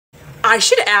I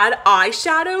should add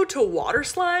eyeshadow to water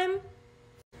slime?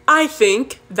 I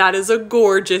think that is a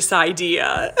gorgeous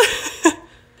idea.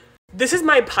 This is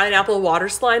my pineapple water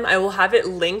slime. I will have it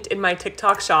linked in my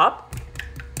TikTok shop.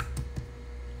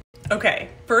 Okay,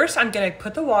 first I'm gonna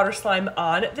put the water slime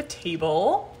on the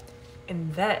table,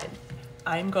 and then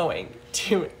I'm going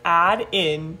to add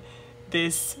in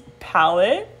this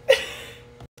palette.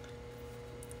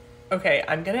 Okay,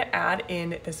 I'm gonna add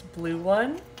in this blue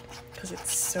one because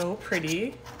it's so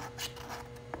pretty.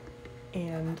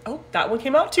 And, oh, that one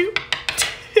came out too.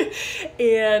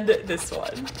 And this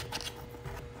one.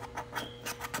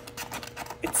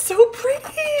 It's so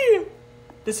pretty.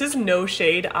 This is No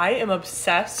Shade. I am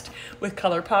obsessed with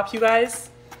ColourPop, you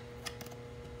guys.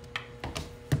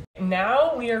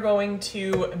 Now we are going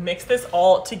to mix this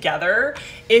all together.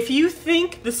 If you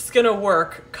think this is gonna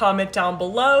work, comment down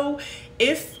below.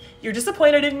 If you're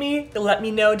disappointed in me, let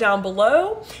me know down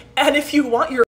below. And if you want your